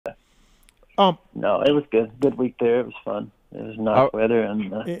No, it was good. Good week there. It was fun. It was nice weather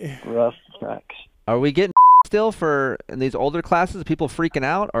and rough tracks. Are we getting still for in these older classes? People freaking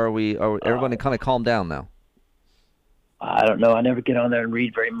out, or are everyone kind of calmed down now? I don't know. I never get on there and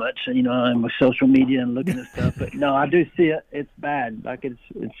read very much. You know, I'm with social media and looking at stuff. But no, I do see it. It's bad. Like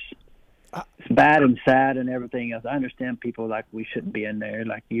it's bad and sad and everything else. I understand people like we shouldn't be in there.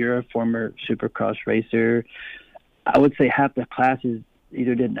 Like you're a former Supercross racer. I would say half the classes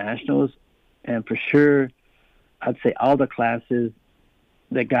either did nationals, and for sure, I'd say all the classes,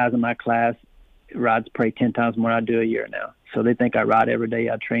 the guys in my class rides probably 10 times more than I do a year now. So they think I ride every day.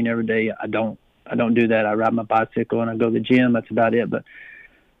 I train every day. I don't do that. I ride my bicycle and I go to the gym. That's about it.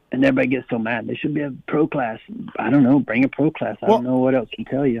 And everybody gets so mad. They should be a pro class. I don't know. Bring a pro class. I don't know what else to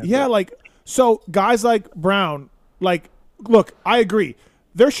tell you. Yeah, so guys like Brown, look, I agree.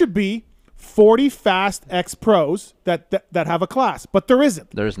 There should be 40 fast ex-pros that have a class, but there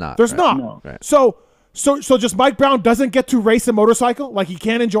isn't. There's not. There's not. No. Right. So just Mike Brown doesn't get to race a motorcycle? Like he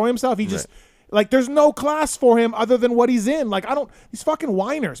can't enjoy himself? He just there's no class for him other than what he's in. These fucking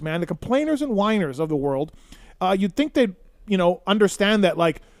whiners, man, the complainers and whiners of the world. You'd think they'd, understand that,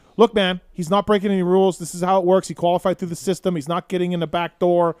 look, man, he's not breaking any rules. This is how it works. He qualified through the system. He's not getting in the back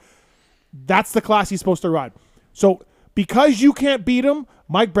door. That's the class he's supposed to ride. So because you can't beat him,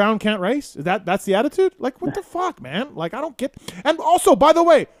 Mike Brown can't race? That's the attitude? What the fuck, man? I don't get. And also, by the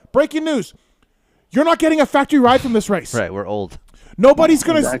way, breaking news, you're not getting a factory ride from this race. Right, we're old. Nobody's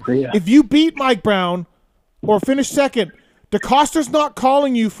going to Exactly, if you beat Mike Brown or finish second, DeCoster's not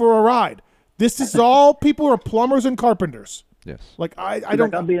calling you for a ride. This is all people who are plumbers and carpenters. Yes. I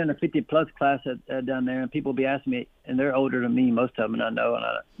don't. I'll be in a 50-plus class down there, and people be asking me, and they're older than me, most of them, and I don't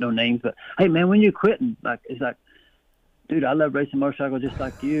know names, but, hey, man, when you quitting? It's like, dude, I love racing motorcycles just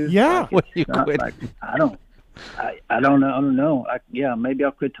like you. Yeah. When you quit. I don't know. Yeah, maybe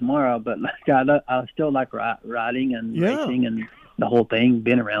I'll quit tomorrow, but I still like riding and racing and the whole thing,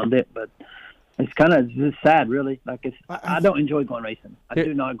 being around it. But it's kind of sad, really. I don't enjoy going racing. I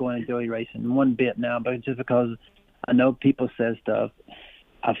do not go and enjoy racing one bit now, but just because I know people say stuff,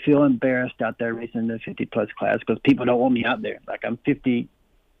 I feel embarrassed out there racing the 50-plus class because people don't want me out there. I'm 50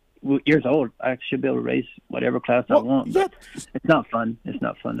 years old. I should be able to race whatever class I want. But it's not fun. It's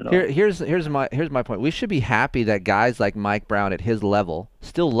not fun at all. Here's my point. We should be happy that guys like Mike Brown at his level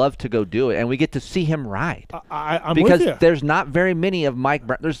still love to go do it, and we get to see him ride. I'm because with you. There's not very many of Mike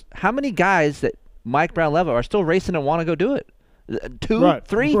Brown. There's how many guys that Mike Brown level are still racing and want to go do it? 2,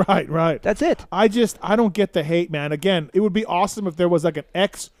 3? Right. That's it. I don't get the hate, man. Again, it would be awesome if there was an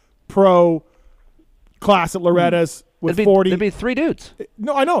ex-pro class at Loretta's with 40. There'd be 3 dudes.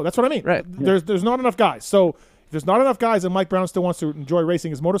 No, I know. That's what I mean. Right. There's not enough guys. So if there's not enough guys and Mike Brown still wants to enjoy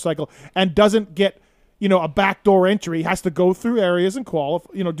racing his motorcycle and doesn't get, a backdoor entry, he has to go through areas and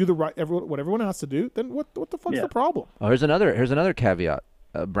qualify, do the right, what everyone has to do, then what the fuck's the problem? Oh, here's another caveat.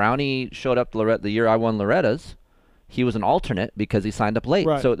 Brownie showed up to the year I won Loretta's. He was an alternate because he signed up late.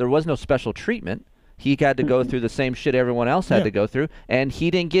 Right. So there was no special treatment. He had to go through the same shit everyone else had to go through, and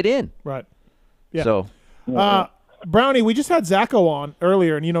he didn't get in. Right. Yeah. So, Brownie, we just had Zacho on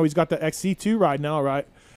earlier, and he's got the XC2 ride now, right?